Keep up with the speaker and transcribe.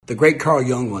The great Carl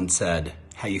Jung once said,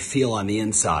 how you feel on the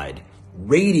inside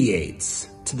radiates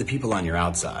to the people on your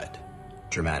outside.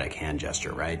 Dramatic hand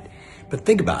gesture, right? But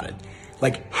think about it.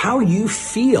 Like how you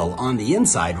feel on the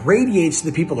inside radiates to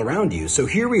the people around you. So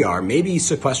here we are, maybe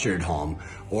sequestered at home,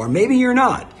 or maybe you're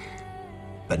not.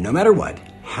 But no matter what,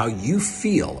 how you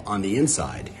feel on the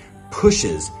inside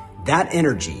pushes that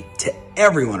energy to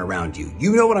everyone around you.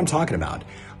 You know what I'm talking about.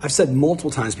 I've said multiple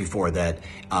times before that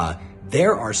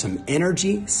there are some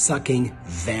energy-sucking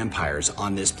vampires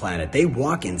on this planet. They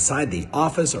walk inside the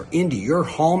office or into your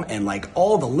home and like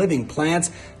all the living plants,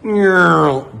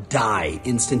 die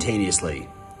instantaneously.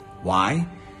 Why?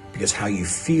 Because how you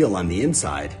feel on the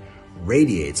inside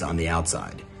radiates on the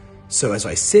outside. So as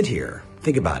I sit here,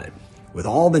 think about it. With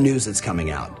all the news that's coming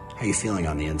out, how you feeling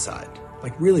on the inside?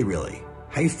 Like really, really,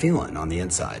 how you feeling on the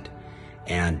inside?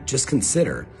 And just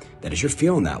consider that as you're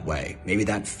feeling that way, maybe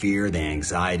that fear, the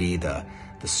anxiety, the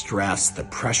stress, the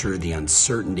pressure, the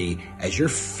uncertainty, as you're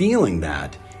feeling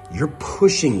that, you're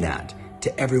pushing that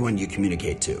to everyone you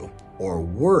communicate to. Or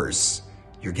worse,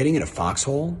 you're getting in a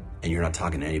foxhole and you're not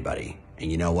talking to anybody.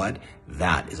 And you know what?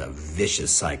 That is a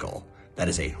vicious cycle. That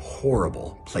is a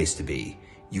horrible place to be.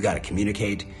 You got to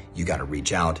communicate, you got to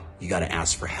reach out, you got to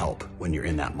ask for help when you're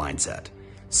in that mindset.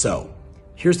 So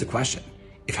here's the question.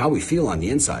 If how we feel on the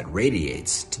inside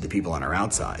radiates to the people on our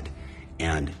outside,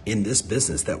 and in this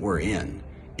business that we're in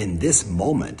this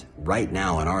moment right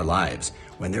now in our lives,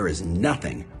 when there is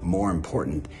nothing more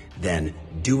important than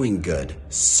doing good,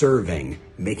 serving,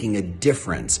 making a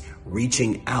difference,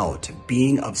 reaching out,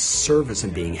 being of service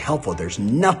and being helpful, there's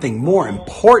nothing more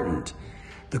important.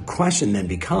 The question then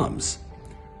becomes,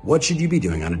 what should you be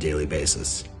doing on a daily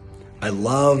basis? I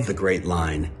love the great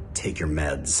line, take your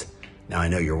meds. Now I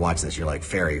know you're watching this, you're like,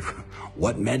 Ferry,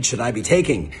 what meds should I be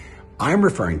taking? I'm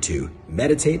referring to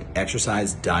meditate,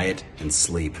 exercise, diet, and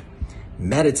sleep.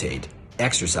 Meditate,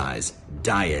 exercise,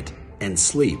 diet, and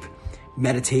sleep.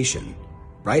 Meditation,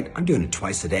 right? I'm doing it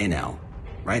twice a day now,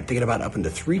 right? Thinking about up into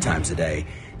 3 times a day,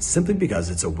 simply because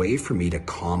it's a way for me to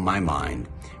calm my mind,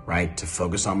 right? To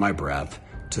focus on my breath,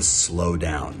 to slow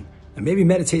down. And maybe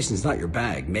meditation is not your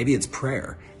bag. Maybe it's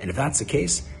prayer. And if that's the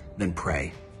case, then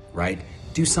pray, right?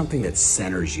 Do something that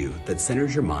centers you, that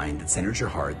centers your mind, that centers your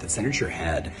heart, that centers your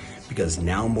head. Because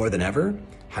now more than ever,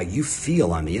 how you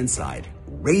feel on the inside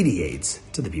radiates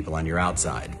to the people on your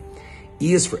outside.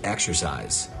 E is for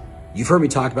exercise. You've heard me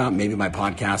talk about maybe my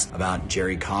podcast about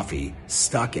Jerry Coffey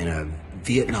stuck in a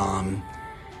Vietnam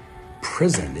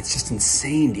prison. It's just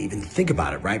insane to even think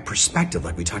about it, right? Perspective,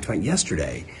 like we talked about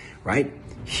yesterday, right?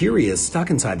 Here he is stuck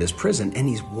inside this prison and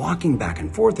he's walking back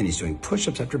and forth and he's doing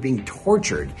push-ups after being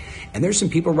tortured. And there's some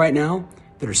people right now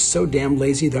that are so damn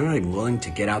lazy, they're not even willing to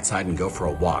get outside and go for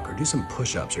a walk or do some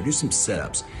push-ups or do some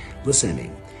sit-ups. Listen to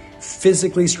me.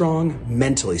 Physically strong,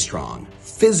 mentally strong.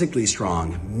 Physically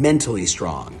strong, mentally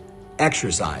strong.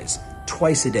 Exercise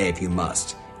twice a day if you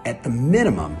must. At the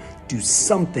minimum, do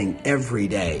something every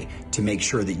day to make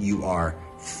sure that you are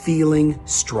feeling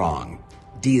strong.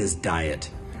 D is diet.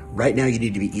 Right now, you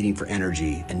need to be eating for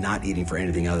energy and not eating for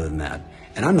anything other than that.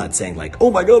 And I'm not saying like, oh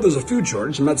my God, there's a food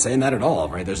shortage. I'm not saying that at all,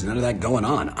 right? There's none of that going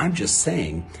on. I'm just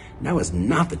saying now is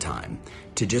not the time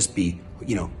to just be,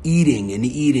 eating and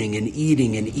eating and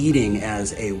eating and eating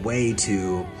as a way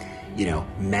to,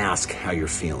 mask how you're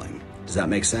feeling. Does that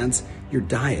make sense? Your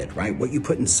diet, right? What you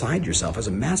put inside yourself has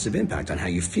a massive impact on how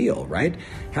you feel, right?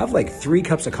 Have like 3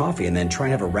 cups of coffee and then try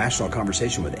and have a rational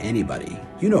conversation with anybody.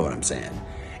 You know what I'm saying?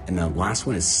 And the last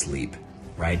one is sleep,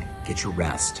 right? Get your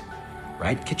rest,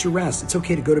 right? Get your rest. It's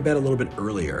okay to go to bed a little bit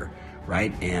earlier,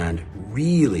 right? And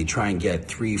really try and get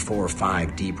 3, 4,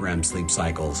 5 deep REM sleep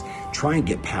cycles. Try and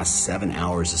get past 7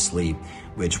 hours of sleep,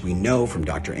 which we know from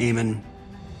Dr. Amen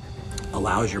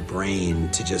allows your brain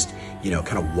to just,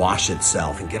 kind of wash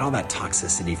itself and get all that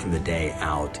toxicity from the day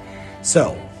out.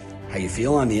 So how you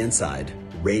feel on the inside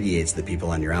radiates the people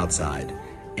on your outside.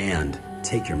 And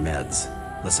take your meds.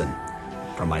 Listen,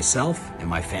 from myself and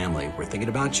my family, we're thinking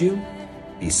about you.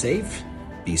 Be safe,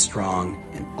 be strong,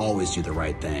 and always do the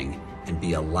right thing. And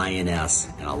be a lioness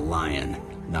and a lion,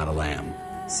 not a lamb.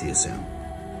 See you soon.